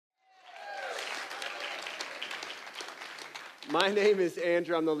My name is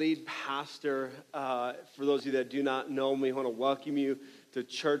Andrew. I'm the lead pastor. For those of you that do not know me, I want to welcome you to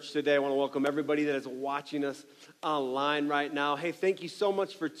church today. I want to welcome everybody that is watching us online right now. Hey, thank you so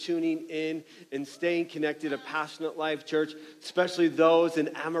much for tuning in and staying connected to Passionate Life Church, especially those in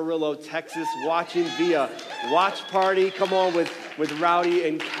Amarillo, Texas, watching via Watch Party. Come on with Rowdy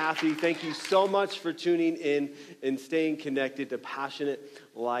and Kathy. Thank you so much for tuning in and staying connected to Passionate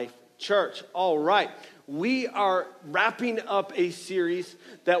Life Church. All right. We are wrapping up a series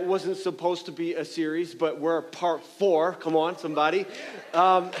that wasn't supposed to be a series, but we're part 4. Come on, somebody.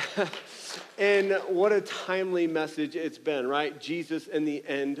 And what a timely message it's been, right? Jesus and the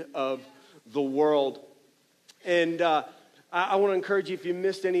end of the world. And I want to encourage you, if you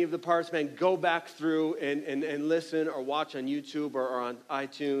missed any of the parts, man, go back through and listen or watch on YouTube or on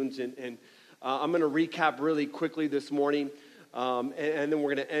iTunes. And I'm going to recap really quickly this morning. And then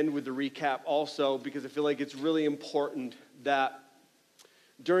we're going to end with the recap also, because I feel like it's really important that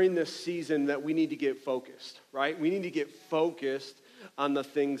during this season that we need to get focused, right? We need to get focused on the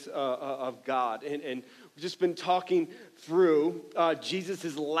things of God. And we've just been talking through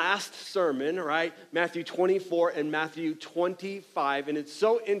Jesus' last sermon, right? Matthew 24 and Matthew 25. And it's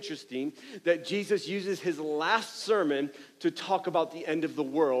so interesting that Jesus uses his last sermon to talk about the end of the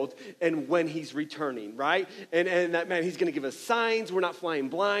world and when he's returning, right? And that, man, he's going to give us signs. We're not flying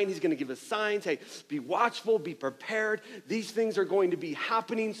blind. He's going to give us signs. Hey, be watchful, be prepared. These things are going to be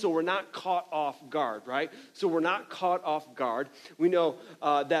happening, so we're not caught off guard, right? So we're not caught off guard. We know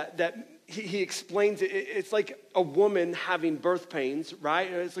that he explains it. It's like a woman having birth pains,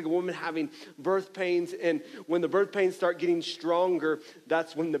 right? It's like a woman having birth pains, and when the birth pains start getting stronger,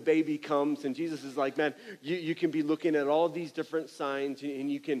 that's when the baby comes. And Jesus is like, man, you can be looking at all these different signs,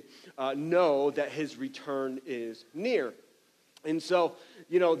 and you can know that his return is near. And so,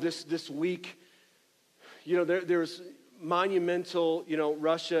 this week, there's monumental,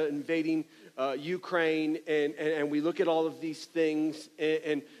 Russia invading Ukraine, and we look at all of these things,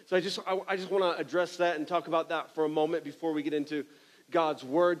 and so I just want to address that and talk about that for a moment before we get into God's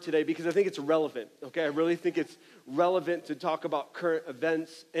word today, because I think it's relevant. Okay, I really think it's relevant to talk about current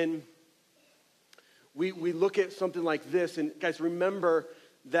events, and we look at something like this, and guys, remember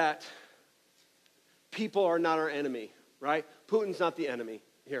that people are not our enemy, right? Putin's not the enemy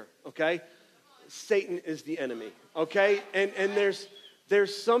here. Okay, Satan is the enemy. Okay, and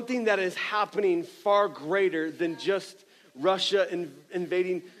there's something that is happening far greater than just Russia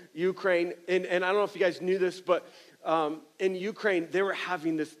invading Ukraine. And I don't know if you guys knew this, but in Ukraine, they were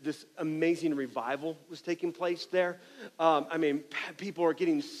having this amazing revival was taking place there. People are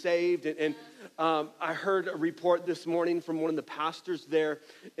getting saved. And I heard a report this morning from one of the pastors there,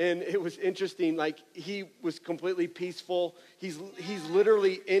 and it was interesting. Like, he was completely peaceful. He's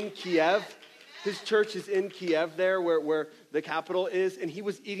literally in Kiev. His church is in Kiev there, where the capital is, and he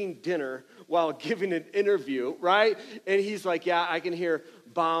was eating dinner while giving an interview, right? And he's like, yeah, I can hear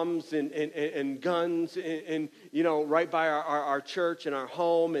bombs and guns and right by our church and our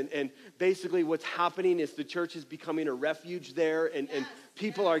home. And basically what's happening is the church is becoming a refuge there, and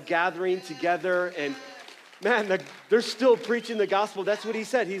people are gathering together, and man, they're still preaching the gospel. That's what he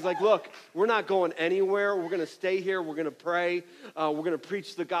said. He's like, look, we're not going anywhere. We're going to stay here. We're going to pray. We're going to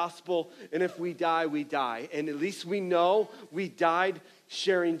preach the gospel. And if we die, we die. And at least we know we died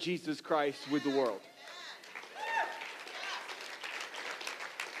sharing Jesus Christ with the world.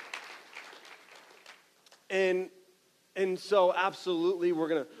 And so absolutely,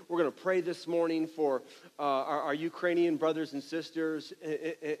 we're gonna pray this morning for our Ukrainian brothers and sisters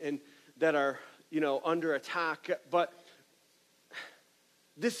and that are under attack. But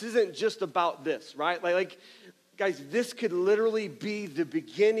this isn't just about this, right? Like guys, this could literally be the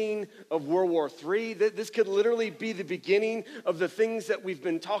beginning of World War III. This could literally be the beginning of the things that we've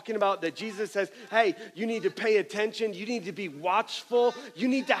been talking about, that Jesus says, hey, you need to pay attention. You need to be watchful. You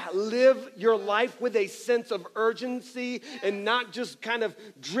need to live your life with a sense of urgency and not just kind of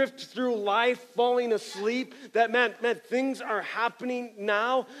drift through life falling asleep. That, man, things are happening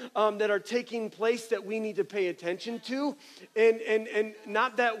now that are taking place that we need to pay attention to. And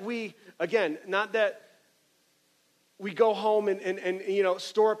not that we go home and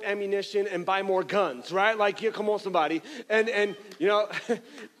store up ammunition and buy more guns, right? Like, come on, somebody. And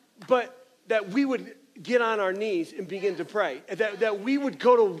but that we would get on our knees and begin to pray. That we would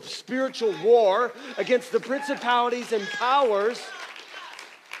go to spiritual war against the principalities and powers.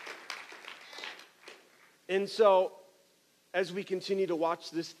 And so, as we continue to watch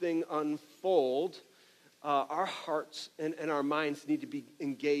this thing unfold, our hearts and our minds need to be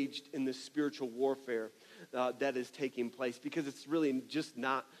engaged in this spiritual warfare that is taking place, because it's really just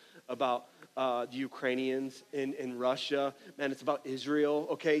not about the Ukrainians in Russia. Man, it's about Israel,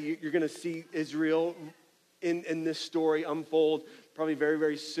 okay? You're going to see Israel in this story unfold probably very,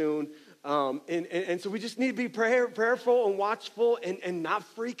 very soon. And so we just need to be prayerful and watchful and not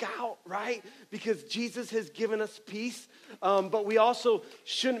freak out, right? Because Jesus has given us peace. But we also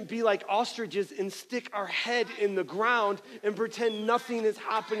shouldn't be like ostriches and stick our head in the ground and pretend nothing is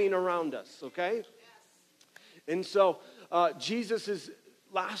happening around us, okay? Yes. And so Jesus'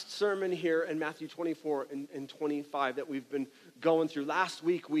 last sermon here in Matthew 24 and 25 that we've been going through. Last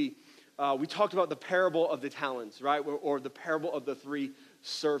week we talked about the parable of the talents, right? Or the parable of the three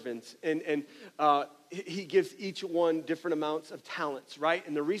servants. And he gives each one different amounts of talents, right?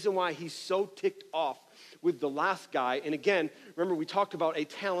 And the reason why he's so ticked off with the last guy, and again, remember we talked about a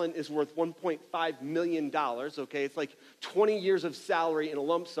talent is worth $1.5 million, okay? It's like 20 years of salary in a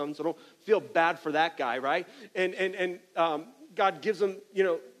lump sum, so don't feel bad for that guy, right? And God gives him,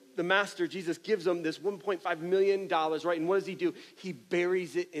 the master, Jesus, gives him this $1.5 million, right? And what does he do? He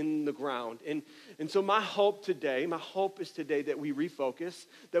buries it in the ground. And so my hope is today that we refocus,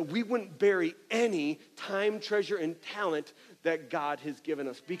 that we wouldn't bury any time, treasure, and talent that God has given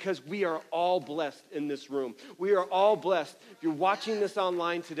us, because we are all blessed in this room. We are all blessed. If you're watching this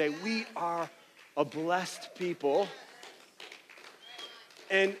online today, we are a blessed people.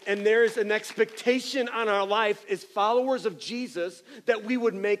 And there is an expectation on our life as followers of Jesus that we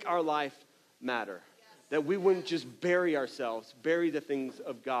would make our life matter. Yes. That we wouldn't just bury ourselves, bury the things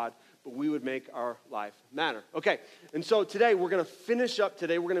of God, but we would make our life matter. Okay, and so today we're going to finish up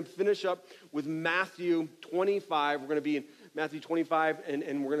with Matthew 25. We're going to be in Matthew 25,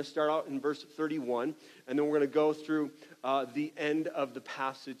 and we're going to start out in verse 31, and then we're going to go through the end of the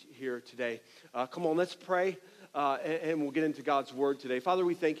passage here today. Come on, let's pray. And we'll get into God's word today. Father,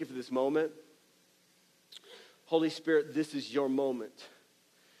 we thank you for this moment. Holy Spirit, this is your moment.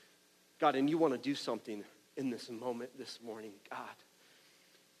 God, and you want to do something in this moment this morning, God.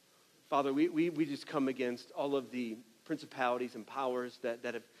 Father, we just come against all of the principalities and powers that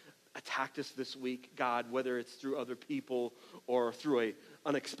have attacked us this week, God, whether it's through other people or through an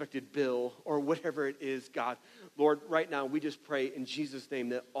unexpected bill or whatever it is, God. Lord, right now we just pray in Jesus' name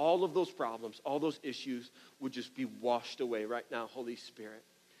that all of those problems, all those issues would just be washed away right now, Holy Spirit.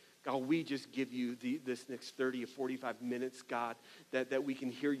 God, we just give you this next 30 or 45 minutes, God, that we can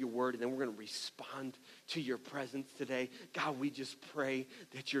hear your word, and then we're going to respond to your presence today. God, we just pray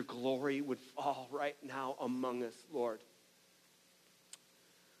that your glory would fall right now among us, Lord.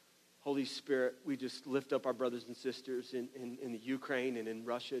 Holy Spirit, we just lift up our brothers and sisters in the Ukraine and in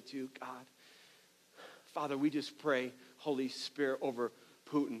Russia too, God. Father, we just pray, Holy Spirit, over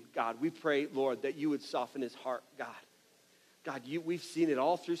Putin, God. We pray, Lord, that you would soften his heart, God. God, we've seen it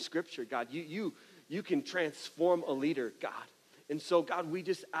all through Scripture, God. You can transform a leader, God. And so, God, we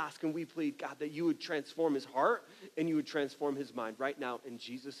just ask and we plead, God, that you would transform his heart and you would transform his mind right now in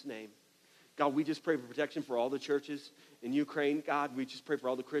Jesus' name. God, we just pray for protection for all the churches in Ukraine, God. We just pray for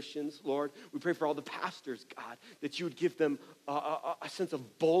all the Christians, Lord. We pray for all the pastors, God, that you would give them a sense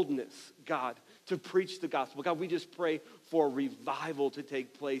of boldness, God, to preach the gospel. God, we just pray for revival to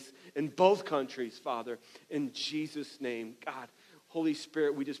take place in both countries, Father, in Jesus' name. God, Holy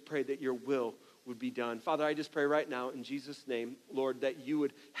Spirit, we just pray that your will would be done. Father, I just pray right now in Jesus' name, Lord, that you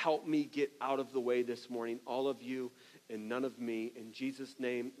would help me get out of the way this morning, all of you and none of me, in Jesus'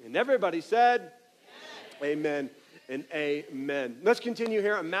 name. And everybody said, amen and amen. Let's continue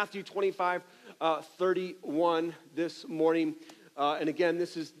here on Matthew 25, 31 this morning. And again,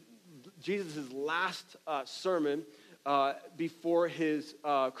 this is Jesus' last sermon before his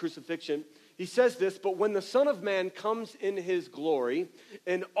crucifixion. He says this, but when the Son of Man comes in his glory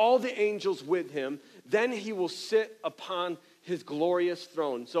and all the angels with him, then he will sit upon his glorious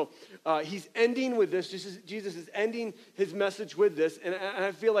throne. So he's ending with this. Jesus is ending his message with this. And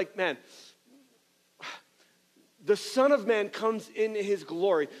I feel like, man, the Son of Man comes in his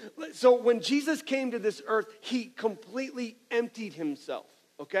glory. So when Jesus came to this earth, he completely emptied himself,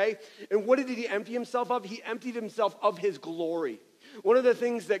 okay? And what did he empty himself of? He emptied himself of his glory. One of the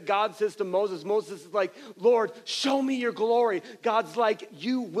things that God says to Moses is like, Lord, show me your glory. God's like,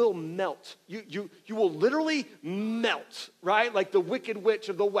 you will melt. You will literally melt, right? Like the Wicked Witch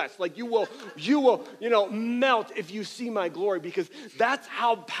of the West. Like you will, melt if you see my glory, because that's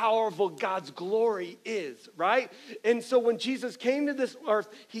how powerful God's glory is, right? And so when Jesus came to this earth,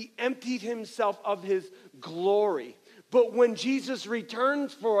 he emptied himself of his glory. But when Jesus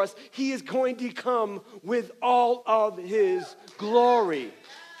returns for us, he is going to come with all of his glory.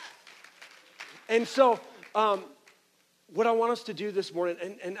 And so what I want us to do this morning,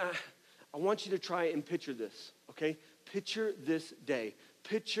 and I want you to try and picture this, okay? Picture this day.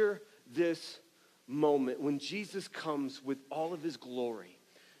 Picture this moment when Jesus comes with all of his glory.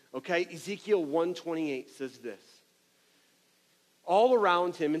 Okay, Ezekiel 1:28 says this. All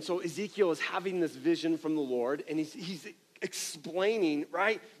around him, and so Ezekiel is having this vision from the Lord, and he's explaining,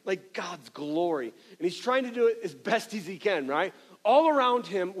 right, like God's glory. And he's trying to do it as best as he can, right? All around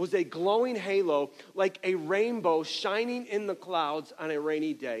him was a glowing halo, like a rainbow shining in the clouds on a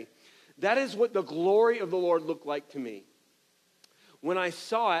rainy day. That is what the glory of the Lord looked like to me. When I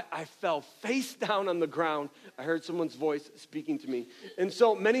saw it, I fell face down on the ground. I heard someone's voice speaking to me. And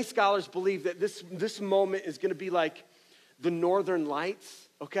so many scholars believe that this moment is going to be like the Northern Lights,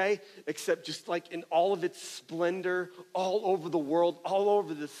 okay? Except just like in all of its splendor, all over the world, all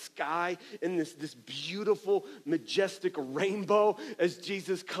over the sky, in this beautiful, majestic rainbow as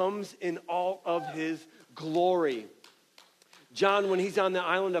Jesus comes in all of his glory. John, when he's on the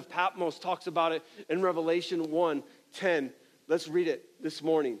island of Patmos, talks about it in Revelation 1:10. Let's read it this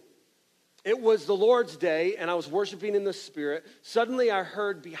morning. It was the Lord's day, and I was worshiping in the Spirit. Suddenly I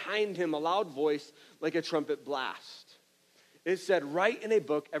heard behind him a loud voice like a trumpet blast. It said, write in a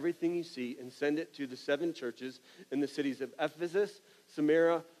book everything you see and send it to the 7 churches in the cities of Ephesus,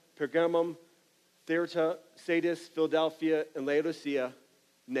 Smyrna, Pergamum, Thyatira, Sardis, Philadelphia, and Laodicea.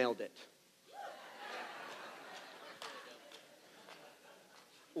 Nailed it.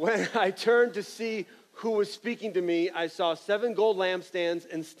 When I turned to see who was speaking to me, I saw 7 gold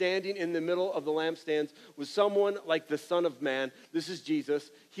lampstands, and standing in the middle of the lampstands was someone like the Son of Man. This is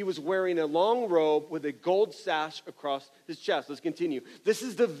Jesus. He was wearing a long robe with a gold sash across his chest. Let's continue. This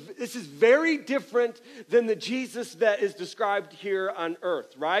is very different than the Jesus that is described here on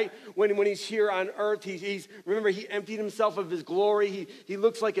earth, right? When he's here on earth, remember, he emptied himself of his glory. He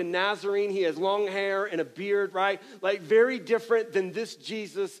looks like a Nazarene. He has long hair and a beard, right? Like very different than this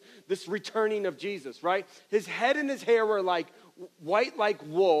Jesus, this returning of Jesus, right? His head and his hair were like white like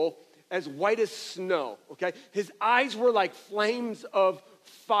wool, as white as snow, okay? His eyes were like flames of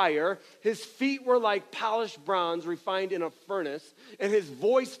fire. His feet were like polished bronze refined in a furnace, and his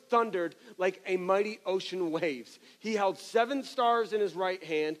voice thundered like a mighty ocean waves. He held 7 stars in his right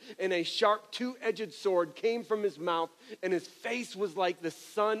hand, and a sharp 2-edged sword came from his mouth, and his face was like the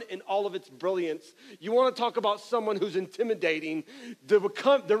sun in all of its brilliance. You want to talk about someone who's intimidating? The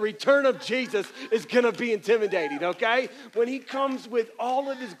return of Jesus is going to be intimidating, okay? When he comes with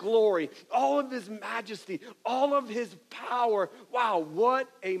all of his glory, all of his majesty, all of his power, wow, what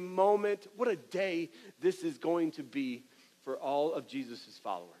a moment, what a day this is going to be for all of Jesus'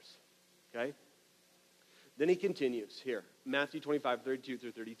 followers, okay? Then he continues here, Matthew 25, 32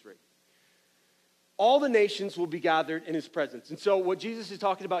 through 33. All the nations will be gathered in his presence. And so what Jesus is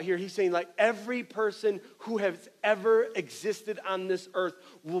talking about here, he's saying like every person who has ever existed on this earth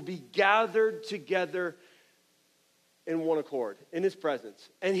will be gathered together in one accord in his presence.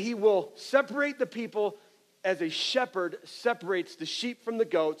 And he will separate the people as a shepherd separates the sheep from the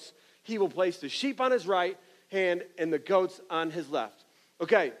goats. He will place the sheep on his right hand and the goats on his left.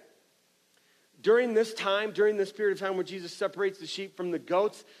 Okay, during this period of time where Jesus separates the sheep from the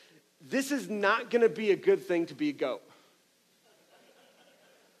goats, this is not going to be a good thing to be a goat.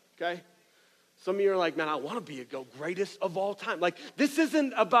 Okay? Some of you are like, man, I want to be a goat, greatest of all time. Like, this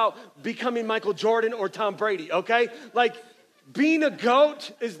isn't about becoming Michael Jordan or Tom Brady, okay? Like, being a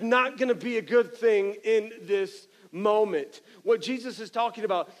goat is not going to be a good thing in this moment. What Jesus is talking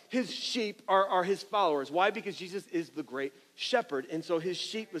about, his sheep are his followers. Why? Because Jesus is the great shepherd. And so his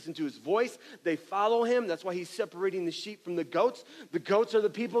sheep listen to his voice. They follow him. That's why he's separating the sheep from the goats. The goats are the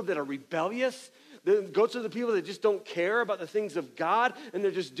people that are rebellious. The goats are the people that just don't care about the things of God, and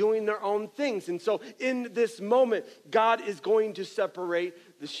they're just doing their own things. And so in this moment, God is going to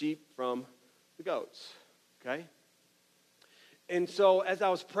separate the sheep from the goats, okay? And so as I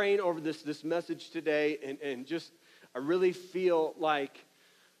was praying over this message today, and just I really feel like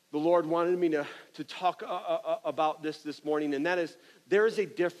the Lord wanted me to talk about this morning, and that is there is a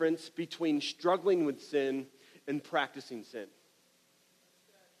difference between struggling with sin and practicing sin,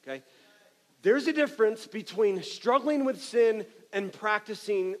 okay? There's a difference between struggling with sin and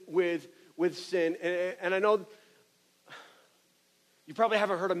practicing with sin. And I know you probably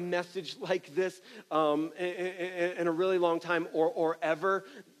haven't heard a message like this in a really long time or ever,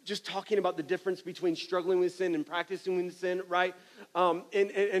 just talking about the difference between struggling with sin and practicing with sin, right?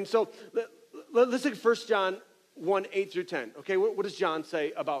 And so let's look at 1 John 1, 8 through 10. Okay, what does John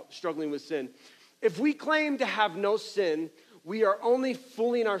say about struggling with sin? If we claim to have no sin, we are only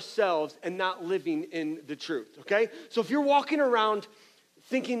fooling ourselves and not living in the truth, okay? So if you're walking around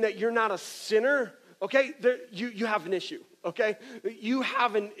thinking that you're not a sinner, okay, you have an issue, okay? You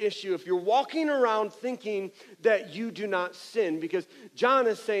have an issue if you're walking around thinking that you do not sin, because John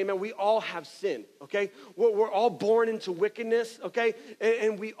is saying, man, we all have sin, okay? We're all born into wickedness, okay?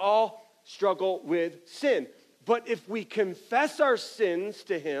 And we all struggle with sin. But if we confess our sins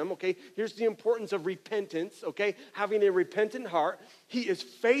to him, okay, here's the importance of repentance, okay? Having a repentant heart. He is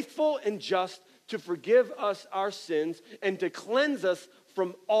faithful and just to forgive us our sins and to cleanse us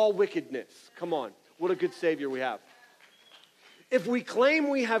from all wickedness. Come on, what a good Savior we have. If we claim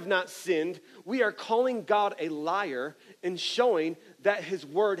we have not sinned, we are calling God a liar and showing that his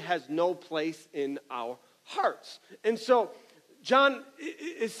word has no place in our hearts. And so John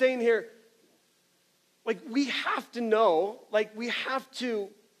is saying here, like, we have to know, like, we have to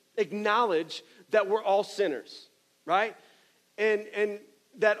acknowledge that we're all sinners, right? And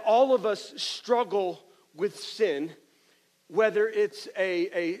that all of us struggle with sin, whether it's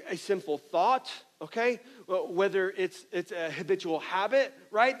a sinful thought, okay? Whether it's a habitual habit,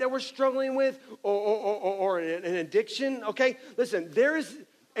 right, that we're struggling with, or an addiction, okay? Listen, there is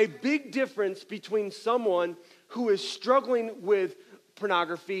a big difference between someone who is struggling with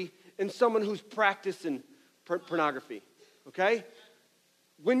pornography and someone who's practicing pornography, okay?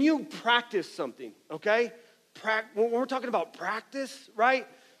 When you practice something, okay? When we're talking about practice, right?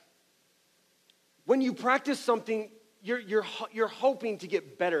 When you practice something, you're hoping to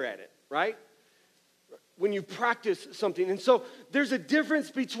get better at it, right? When you practice something. And so there's a difference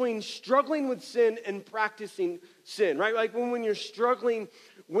between struggling with sin and practicing sin, right? Like when you're struggling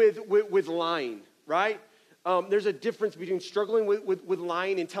with lying, right? There's a difference between struggling with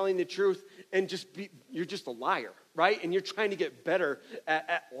lying and telling the truth and you're just a liar, right? And you're trying to get better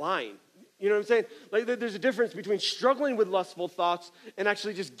at lying. You know what I'm saying? Like there's a difference between struggling with lustful thoughts and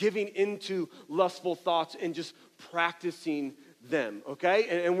actually just giving into lustful thoughts and just practicing them,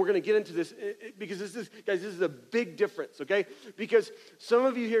 okay? And we're going to get into this because this is a big difference, okay? Because some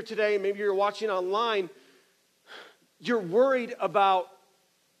of you here today, maybe you're watching online, you're worried about,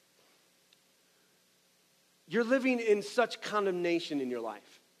 you're living in such condemnation in your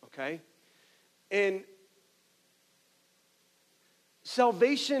life, okay? And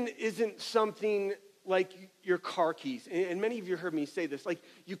salvation isn't something like your car keys. And many of you heard me say this. Like,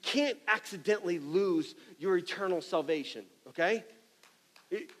 you can't accidentally lose your eternal salvation, okay?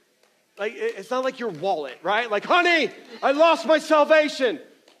 It's not like your wallet, right? Like, honey, I lost my salvation.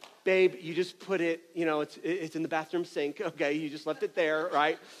 Babe, you just put it, it's in the bathroom sink, okay? You just left it there,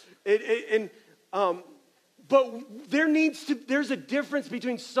 right? But there's a difference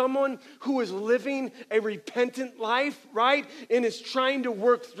between someone who is living a repentant life, right, and is trying to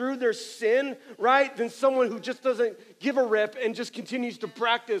work through their sin, right, than someone who just doesn't give a rip and just continues to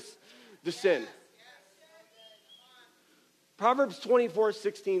practice the sin. Proverbs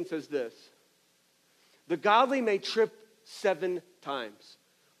 24:16 says this: the godly may trip 7 times,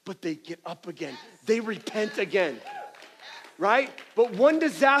 but they get up again. They repent again. Right? But one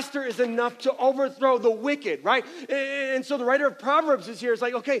disaster is enough to overthrow the wicked, right? And so the writer of Proverbs is here. It's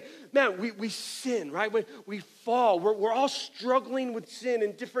like, okay, man, we sin, right? When we fall, we're all struggling with sin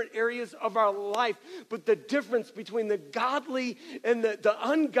in different areas of our life. But the difference between the godly and the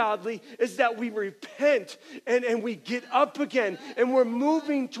ungodly is that we repent and we get up again and we're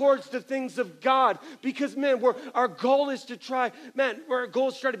moving towards the things of God. Because, man, our goal is to try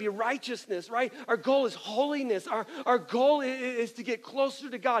to be righteousness, right? Our goal is holiness. Our goal is to get closer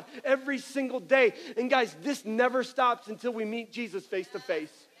to God every single day. And guys, this never stops until we meet Jesus face to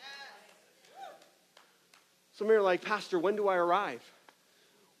face. Some of you are like, Pastor, when do I arrive?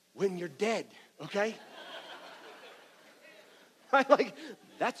 When you're dead, okay? Right? Like,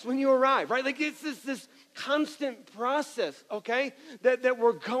 that's when you arrive, right? Like, it's this constant process, okay, that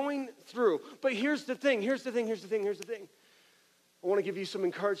we're going through. But here's the thing. I want to give you some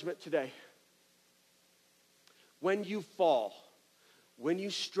encouragement today. When you fall, when you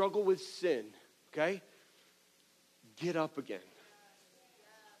struggle with sin, okay, get up again.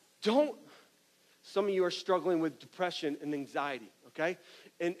 Some of you are struggling with depression and anxiety, okay?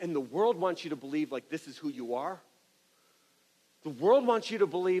 And the world wants you to believe like this is who you are. The world wants you to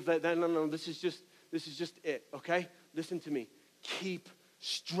believe that no, this is just it, okay? Listen to me. Keep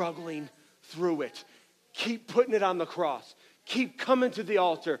struggling through it. Keep putting it on the cross. Keep coming to the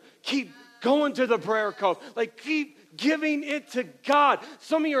altar. Keep going to the prayer cove. Like, keep giving it to God.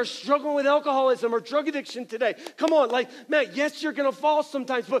 Some of you are struggling with alcoholism or drug addiction today. Come on, like, man, yes, you're going to fall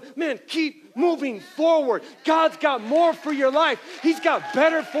sometimes, but man, keep moving forward. God's got more for your life. He's got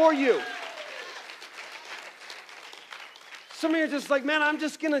better for you. Some of you are just like, man, I'm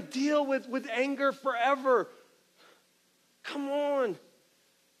just going to deal with anger forever. Come on.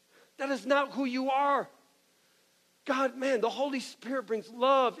 That is not who you are. God, man, the Holy Spirit brings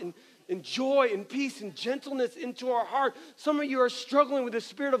love and joy and peace and gentleness into our heart. Some of you are struggling with the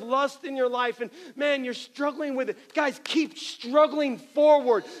spirit of lust in your life, and man, you're struggling with it. Guys, keep struggling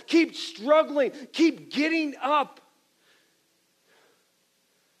forward. Keep struggling. Keep getting up.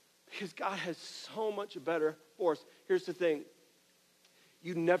 Because God has so much better for us. Here's the thing.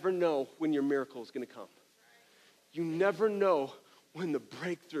 You never know when your miracle is going to come. You never know when the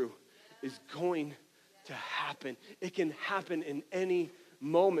breakthrough is going to happen. It can happen in any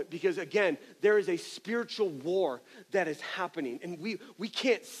moment because, again, there is a spiritual war that is happening. And we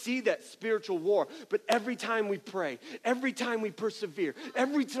can't see that spiritual war, but every time we pray, every time we persevere,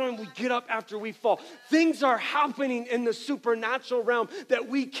 every time we get up after we fall, things are happening in the supernatural realm that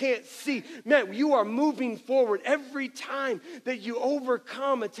we can't see. Man, you are moving forward. Every time that you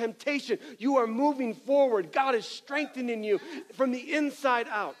overcome a temptation, you are moving forward. God is strengthening you from the inside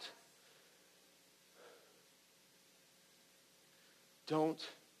out. Don't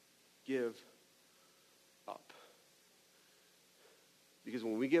give up. Because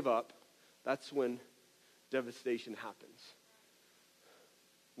when we give up, that's when devastation happens.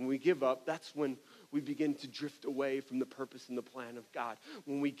 When we give up, that's when we begin to drift away from the purpose and the plan of God.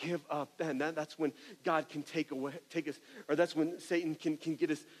 When we give up, then that's when God can take us, or that's when Satan can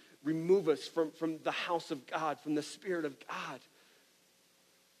get us, remove us from the house of God, from the Spirit of God.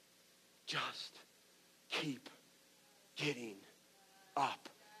 Just keep getting up.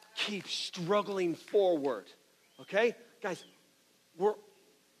 Keep struggling forward. Okay? Guys,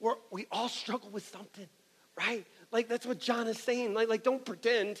 we all struggle with something, right? Like that's what John is saying. Like don't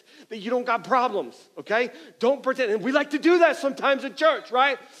pretend that you don't got problems, okay? Don't pretend. And we like to do that sometimes at church,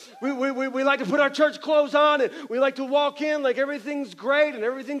 right? We like to put our church clothes on and we like to walk in like everything's great and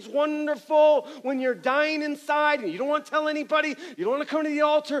everything's wonderful when you're dying inside and you don't want to tell anybody. You don't want to come to the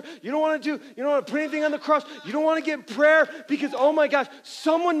altar. You don't want to put anything on the cross. You don't want to get prayer because, oh my gosh,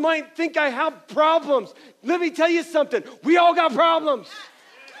 someone might think I have problems. Let me tell you something. We all got problems.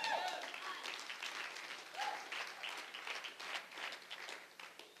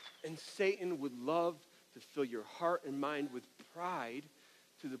 And Satan would love to fill your heart and mind with pride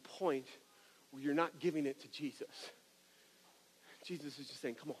to the point where you're not giving it to Jesus. Jesus is just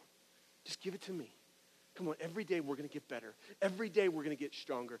saying, come on, just give it to me. Come on, every day we're going to get better. Every day we're going to get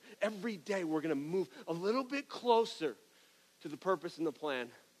stronger. Every day we're going to move a little bit closer to the purpose and the plan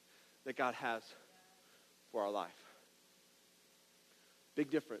that God has for our life. Big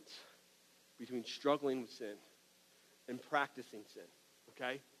difference between struggling with sin and practicing sin,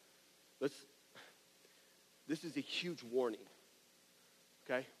 okay? This is a huge warning,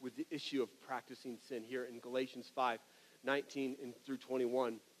 okay, with the issue of practicing sin here in Galatians 5:19 and through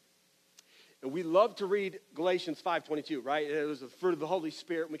 21. And we love to read Galatians 5:22, right? It was the fruit of the Holy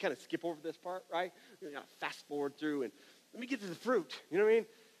Spirit. And we kind of skip over this part, right? We got to fast forward through and let me get to the fruit. You know what I mean?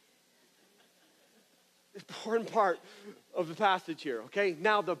 The important part of the passage here, okay?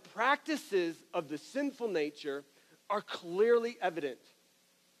 Now, the practices of the sinful nature are clearly evident.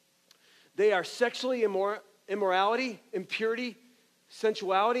 They are sexually immorality, impurity,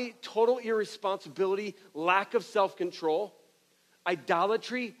 sensuality, total irresponsibility, lack of self-control,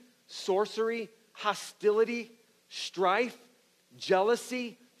 idolatry, sorcery, hostility, strife,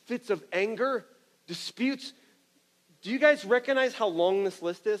 jealousy, fits of anger, disputes. Do you guys recognize how long this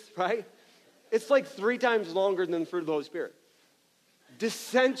list is, right? It's like 3 times longer than the fruit of the Holy Spirit.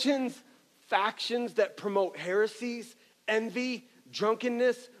 Dissensions, factions that promote heresies, envy,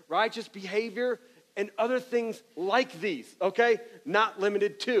 drunkenness, righteous behavior, and other things like these, okay? Not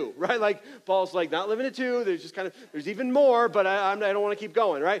limited to, right? Like Paul's like, not limited to, there's even more, but I don't want to keep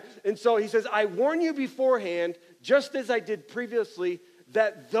going, right? And so he says, I warn you beforehand, just as I did previously,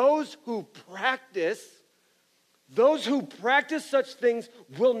 that those who practice such things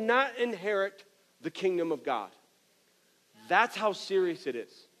will not inherit the kingdom of God. That's how serious it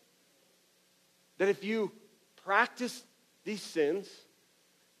is. That if you practice these sins,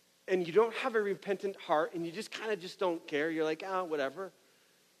 and you don't have a repentant heart, and you just kind of don't care, you're like, whatever.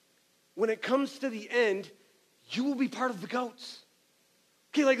 When it comes to the end, you will be part of the goats.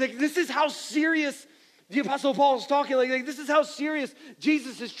 Okay, like this is how serious the Apostle Paul is talking. Like this is how serious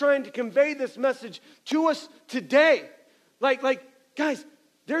Jesus is trying to convey this message to us today. Like guys,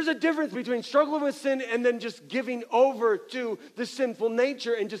 there's a difference between struggling with sin and then just giving over to the sinful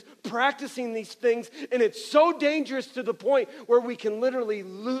nature and just practicing these things. And it's so dangerous to the point where we can literally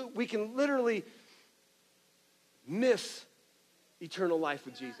miss eternal life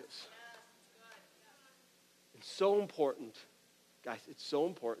with Jesus. It's so important, guys, it's so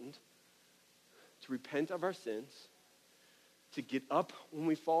important to repent of our sins, to get up when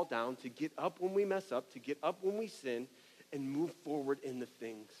we fall down, to get up when we mess up, to get up when we sin, and move forward in the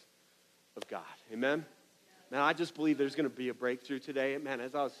things of God. Amen? Man, I just believe there's going to be a breakthrough today. Man,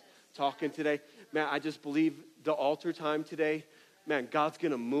 as I was talking today, man, I just believe the altar time today, man, God's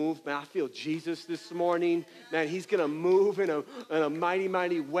going to move. Man, I feel Jesus this morning. Man, he's going to move in a mighty,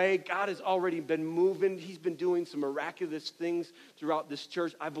 mighty way. God has already been moving. He's been doing some miraculous things throughout this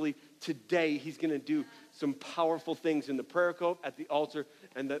church. I believe today he's going to do some powerful things in the prayer code, at the altar,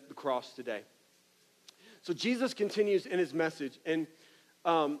 and at the cross today. So Jesus continues in his message. And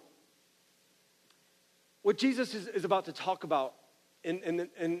what Jesus is about to talk about in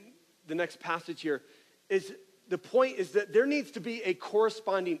the next passage here is the point is that there needs to be a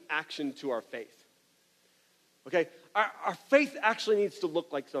corresponding action to our faith. Okay? Our faith actually needs to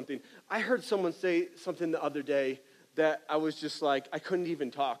look like something. I heard someone say something the other day that I was just like, I couldn't even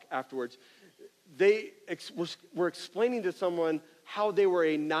talk afterwards. They were explaining to someone how they were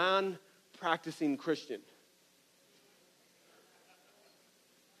a non-practicing Christian.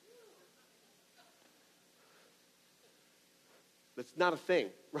 That's not a thing,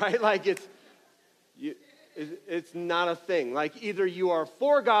 right? Like it's not a thing. Like either you are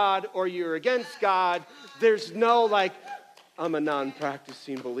for God or you're against God. There's no like, I'm a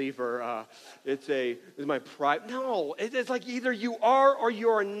non-practicing believer. It's my pride. No, it's like either you are or you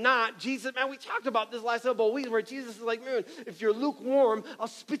are not. Jesus, man, we talked about this last couple of weeks where Jesus is like, man, if you're lukewarm, I'll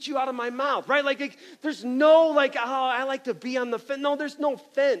spit you out of my mouth, right? Like there's no like, oh, I like to be on the fence. No, there's no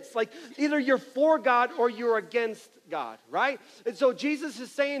fence. Like either you're for God or you're against God, right? And so Jesus is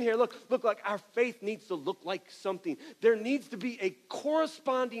saying here, look, like our faith needs to look like something. There needs to be a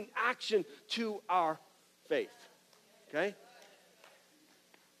corresponding action to our faith, okay?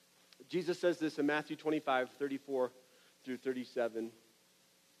 Jesus says this in Matthew 25, 34 through 37.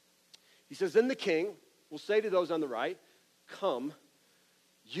 He says, then the king will say to those on the right, come,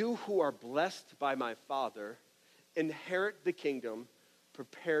 you who are blessed by my Father, inherit the kingdom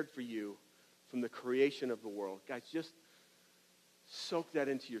prepared for you from the creation of the world. Guys, just soak that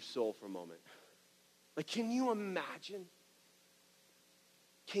into your soul for a moment. Like, can you imagine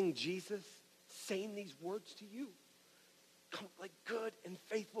King Jesus saying these words to you? Come, like good and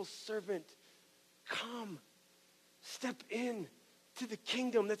faithful servant, come, step in to the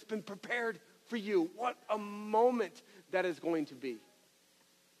kingdom that's been prepared for you. What a moment that is going to be.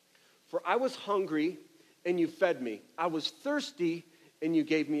 For I was hungry and you fed me. I was thirsty and you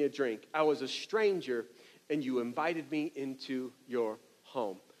gave me a drink. I was a stranger and you invited me into your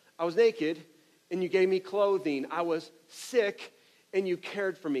home. I was naked and you gave me clothing. I was sick and you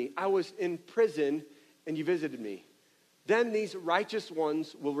cared for me. I was in prison and you visited me. Then these righteous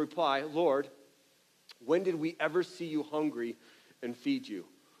ones will reply, Lord, when did we ever see you hungry and feed you,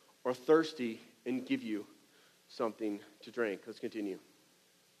 or thirsty and give you something to drink? Let's continue.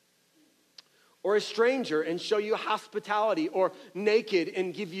 Or a stranger and show you hospitality, or naked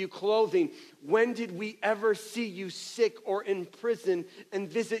and give you clothing. When did we ever see you sick or in prison and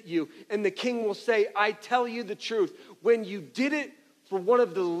visit you? And the king will say, I tell you the truth. When you did it for one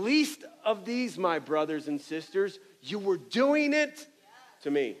of the least of these, my brothers and sisters, you were doing it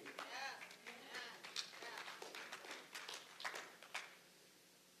to me.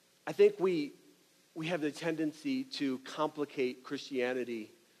 I think we have the tendency to complicate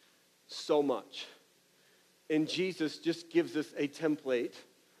Christianity so much. And Jesus just gives us a template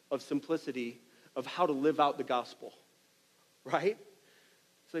of simplicity of how to live out the gospel, right?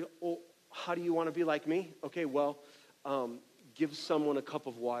 It's like, oh, how do you want to be like me? Okay, well, give someone a cup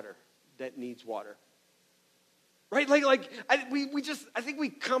of water that needs water. Right? I think we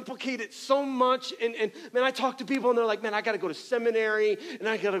complicate it so much. And man, I talk to people and they're like, man, I got to go to seminary and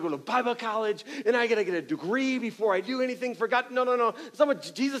I got to go to Bible college and I got to get a degree before I do anything for God. No. That's not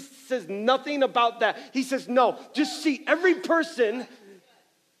what Jesus says. Nothing about that. He says, no, just see every person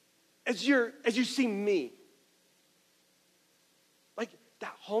as you see me. Like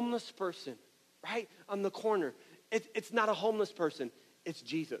that homeless person, right? On the corner. It's not a homeless person. It's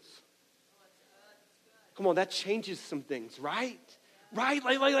Jesus. Come on, that changes some things, right? Right?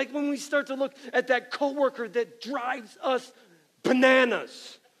 Like when we start to look at that coworker that drives us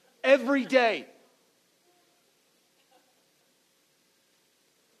bananas every day.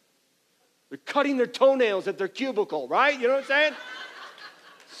 They're cutting their toenails at their cubicle, right? You know what I'm saying?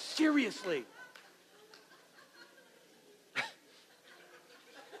 Seriously.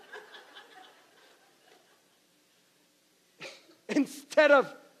 Instead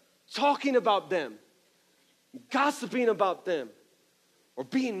of talking about them, gossiping about them, or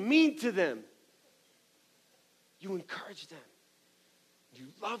being mean to them, you encourage them, you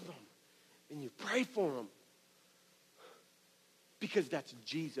love them, and you pray for them. because that's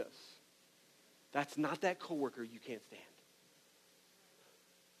Jesus. That's not that coworker you can't stand.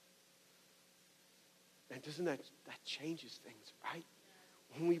 And doesn't that changes things, right?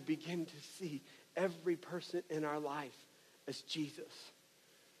 When we begin to see every person in our life as Jesus.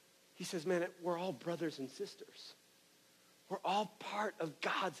 He says, man, we're all brothers and sisters. We're all part of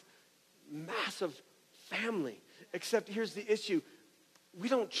God's massive family. Except here's the issue. We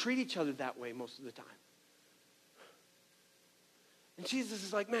don't treat each other that way most of the time. And Jesus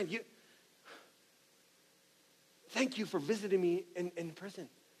is like, man, thank you for visiting me in prison.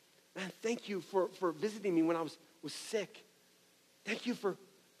 Man, thank you for visiting me when I was sick. Thank you for,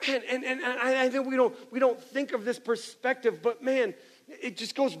 man, and I think we don't think of this perspective, but man, it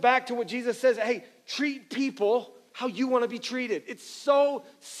just goes back to what Jesus says. Hey, treat people how you want to be treated. It's so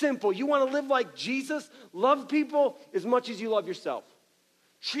simple. You want to live like Jesus? Love people as much as you love yourself.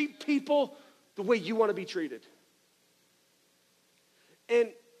 Treat people the way you want to be treated. And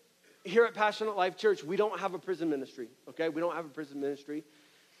here at Passionate Life Church, we don't have a prison ministry, okay? We don't have a prison ministry.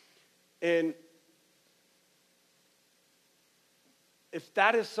 And if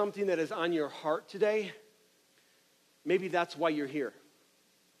that is something that is on your heart today, maybe that's why you're here,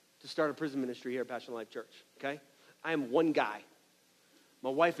 to start a prison ministry here at Passionate Life Church, okay? I am one guy. My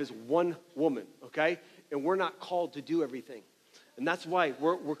wife is one woman, okay? And we're not called to do everything. And that's why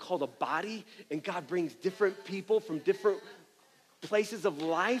we're called a body, and God brings different people from different places of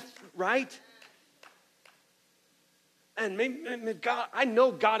life, right? And maybe God, I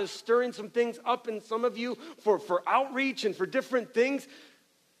know God is stirring some things up in some of you for outreach and for different things.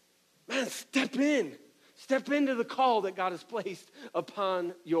 Man, step in. Step into the call that God has placed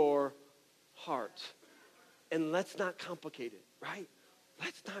upon your heart. And let's not complicate it, right?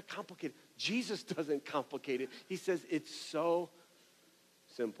 Let's not complicate it. Jesus doesn't complicate it. He says it's so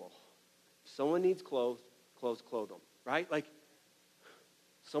simple. If someone needs clothes, clothe them, right? Like,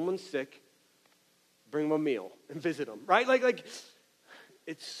 someone's sick, bring them a meal and visit them, right? Like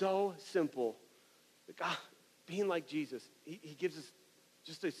it's so simple. God, being like Jesus, he gives us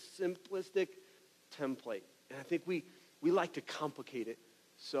just a simplistic template. And I think we like to complicate it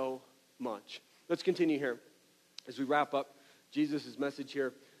so much. Let's continue here as we wrap up Jesus' message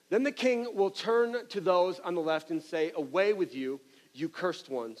here. Then the king will turn to those on the left and say, away with you, you cursed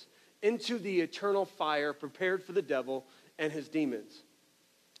ones, into the eternal fire prepared for the devil and his demons.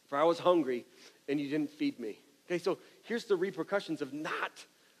 For I was hungry, and you didn't feed me. Okay, so here's the repercussions of not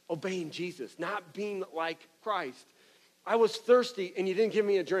obeying Jesus, not being like Christ. I was thirsty, and you didn't give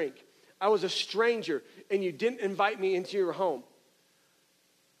me a drink. I was a stranger, and you didn't invite me into your home.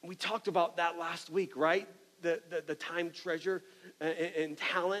 We talked about that last week, right? The time treasure and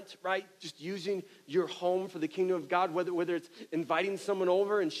talent, right? Just using your home for the kingdom of God, whether it's inviting someone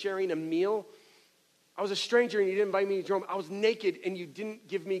over and sharing a meal. I was a stranger and you didn't invite me to your home. I was naked and you didn't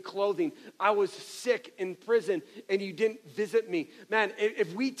give me clothing. I was sick in prison and you didn't visit me. Man,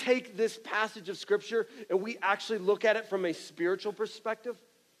 if we take this passage of scripture and we actually look at it from a spiritual perspective,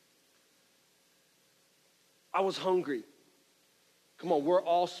 I was hungry. Come on, we're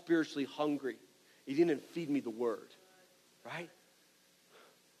all spiritually hungry. You didn't feed me the word, right?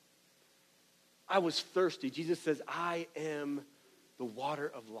 I was thirsty. Jesus says, I am the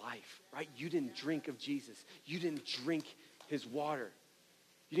water of life, right? You didn't drink of Jesus. You didn't drink his water.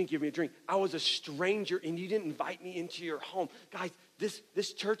 You didn't give me a drink. I was a stranger and you didn't invite me into your home. Guys,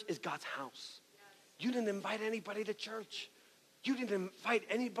 this church is God's house. You didn't invite anybody to church. You didn't invite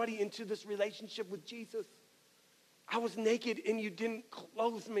anybody into this relationship with Jesus. I was naked and you didn't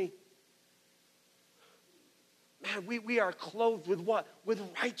clothe me. Man, we are clothed with what? With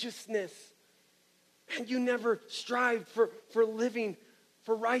righteousness. And you never strived for living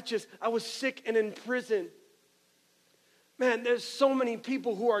for righteous. I was sick and in prison. Man, there's so many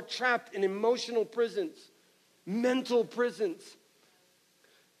people who are trapped in emotional prisons, mental prisons.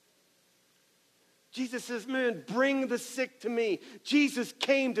 Jesus says, man, bring the sick to me. Jesus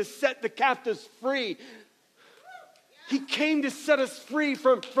came to set the captives free. He came to set us free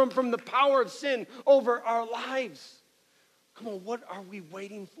from the power of sin over our lives. Come on, what are we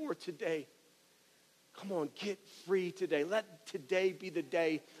waiting for today? Come on, get free today. Let today be the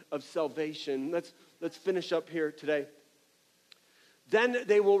day of salvation. Let's finish up here today. Then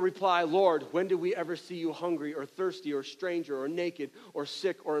they will reply, Lord, when did we ever see you hungry or thirsty or stranger or naked or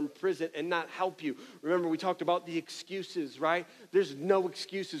sick or in prison and not help you? Remember, we talked about the excuses, right? There's no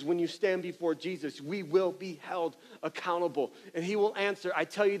excuses. When you stand before Jesus, we will be held accountable. And he will answer, I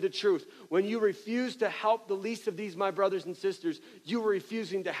tell you the truth. When you refuse to help the least of these, my brothers and sisters, you are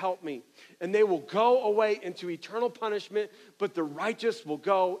refusing to help me. And they will go away into eternal punishment, but the righteous will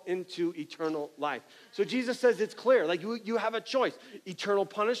go into eternal life. So Jesus says it's clear. Like you have a choice. Eternal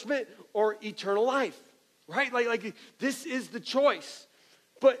punishment or eternal life, right? Like this is the choice.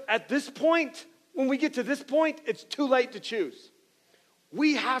 But at this point, when we get to this point, it's too late to choose.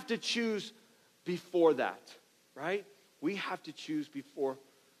 We have to choose before that, right? We have to choose before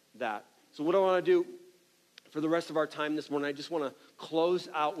that. So what I want to do for the rest of our time this morning, I just want to close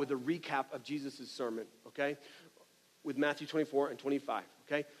out with a recap of Jesus' sermon, okay? With Matthew 24 and 25,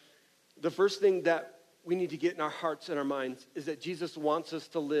 okay? The first thing that we need to get in our hearts and our minds is that Jesus wants us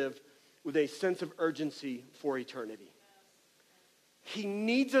to live with a sense of urgency for eternity. He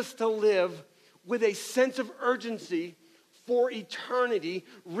needs us to live with a sense of urgency for eternity,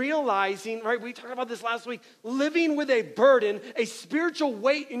 realizing, right, we talked about this last week, living with a burden, a spiritual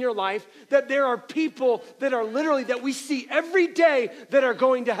weight in your life, that there are people that are literally, that we see every day that are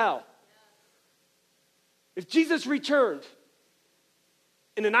going to hell. If Jesus returned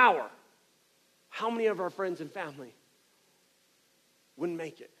in an hour, how many of our friends and family wouldn't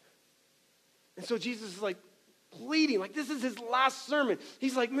make it? And so Jesus is like pleading, like this is his last sermon.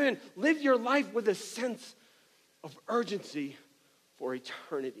 He's like, man, live your life with a sense of urgency for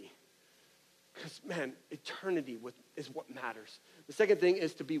eternity. Because, man, eternity is what matters. The second thing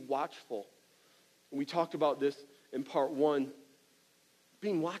is to be watchful. And we talked about this in part 1.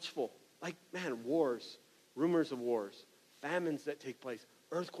 Being watchful. Like, man, wars, rumors of wars, famines that take place,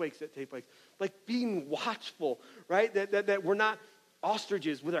 earthquakes that take place. Like being watchful, right? That we're not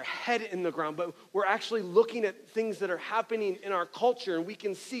ostriches with our head in the ground, but we're actually looking at things that are happening in our culture, and we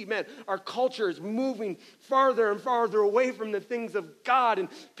can see, man, our culture is moving farther and farther away from the things of God, and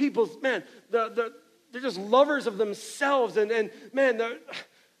people's, man, they're just lovers of themselves, and man,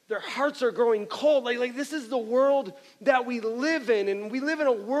 their hearts are growing cold. Like this is the world that we live in, and we live in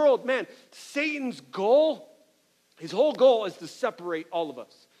a world, man, Satan's goal, his whole goal is to separate all of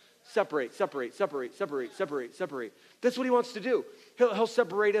us. Separate. That's what he wants to do. He'll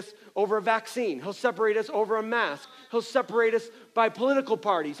separate us over a vaccine. He'll separate us over a mask. He'll separate us by political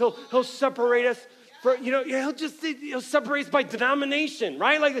parties. He'll separate us for, he'll separate us by denomination,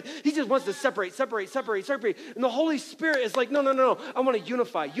 right? Like he just wants to separate. And the Holy Spirit is like, no. I want to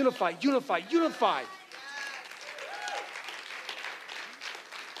unify.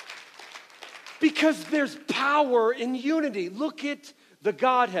 Because there's power in unity. Look at the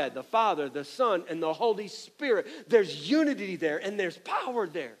Godhead, the Father, the Son, and the Holy Spirit. There's unity there, and there's power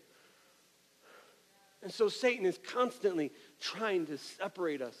there. And so Satan is constantly trying to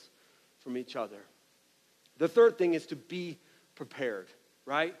separate us from each other. The third thing is to be prepared,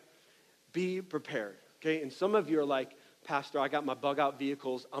 right? Be prepared, okay? And some of you are like, Pastor, I got my bug-out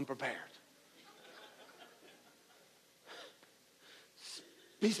vehicles, I'm prepared.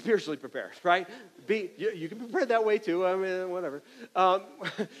 Be spiritually prepared, right? You can be prepared that way too. I mean, whatever.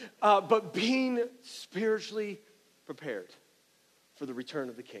 But being spiritually prepared for the return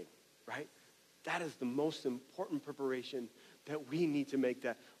of the King, right? That is the most important preparation that we need to make.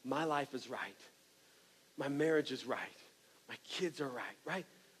 That my life is right, my marriage is right, my kids are right?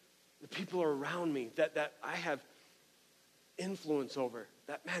 The people around me that I have influence over.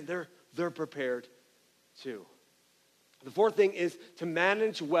 That man, they're prepared too. The fourth thing is to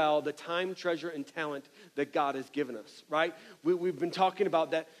manage well the time, treasure, and talent that God has given us, right? We've been talking about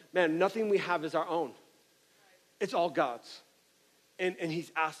that, man, nothing we have is our own. It's all God's. And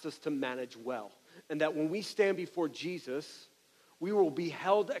he's asked us to manage well. And that when we stand before Jesus, we will be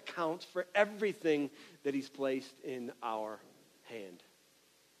held account for everything that he's placed in our hand.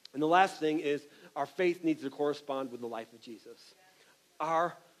 And the last thing is our faith needs to correspond with the life of Jesus.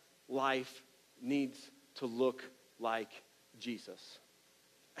 Our life needs to look like Jesus.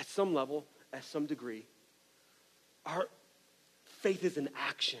 At some level, at some degree, our faith is an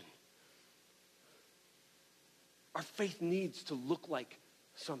action. Our faith needs to look like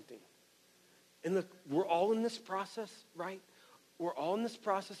something. And look, we're all in this process, right? We're all in this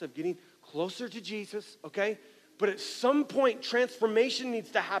process of getting closer to Jesus, okay? But at some point, transformation needs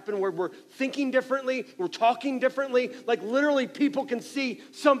to happen where we're thinking differently, we're talking differently. Like literally people can see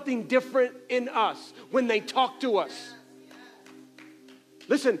something different in us when they talk to us.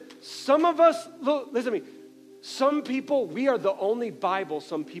 Listen, some of us, listen to me. Some people, we are the only Bible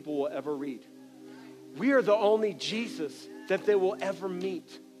some people will ever read. We are the only Jesus that they will ever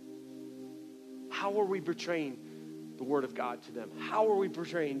meet. How are we portraying the Word of God to them? How are we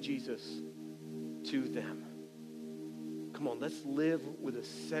portraying Jesus to them? Come on, let's live with a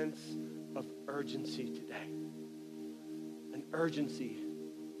sense of urgency today. An urgency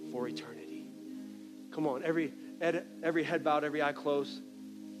for eternity. Come on, every head bowed, every eye closed.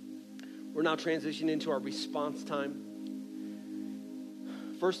 We're now transitioning into our response time.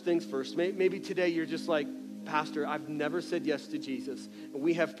 First things first, maybe today you're just like, Pastor, I've never said yes to Jesus. And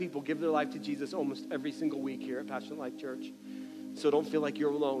we have people give their life to Jesus almost every single week here at Passion Life Church. So don't feel like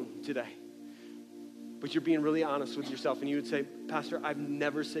you're alone today. But you're being really honest with yourself, and you would say, Pastor, I've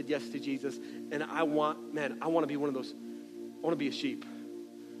never said yes to Jesus, and I want to be one of those. I want to be a sheep.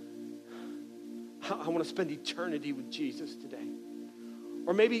 I want to spend eternity with Jesus today.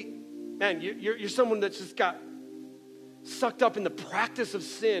 Or maybe, man, you're someone that's just got sucked up in the practice of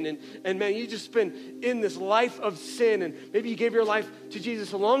sin, and man, you just been in this life of sin, and maybe you gave your life to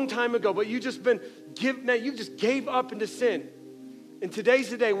Jesus a long time ago, but you just gave up into sin. And today's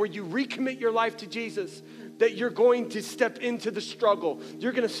the day where you recommit your life to Jesus, that you're going to step into the struggle.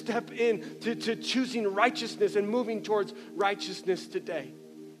 You're going to step into choosing righteousness and moving towards righteousness today.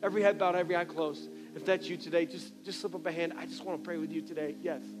 Every head bowed, every eye closed. If that's you today, just slip up a hand. I just want to pray with you today.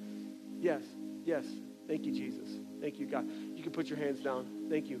 Yes, yes, yes. Thank you, Jesus. Thank you, God. You can put your hands down.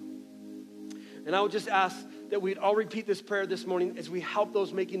 Thank you. And I would just ask that we'd all repeat this prayer this morning as we help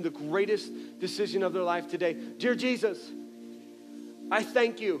those making the greatest decision of their life today. Dear Jesus, I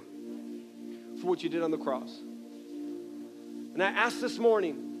thank you for what you did on the cross. And I ask this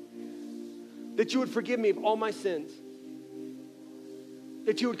morning that you would forgive me of all my sins,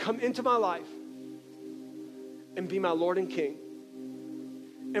 that you would come into my life and be my Lord and King.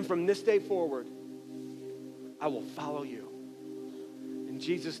 And from this day forward, I will follow you. In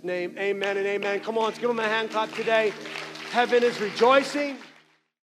Jesus' name, amen and amen. Come on, let's give them a hand clap today. Heaven is rejoicing.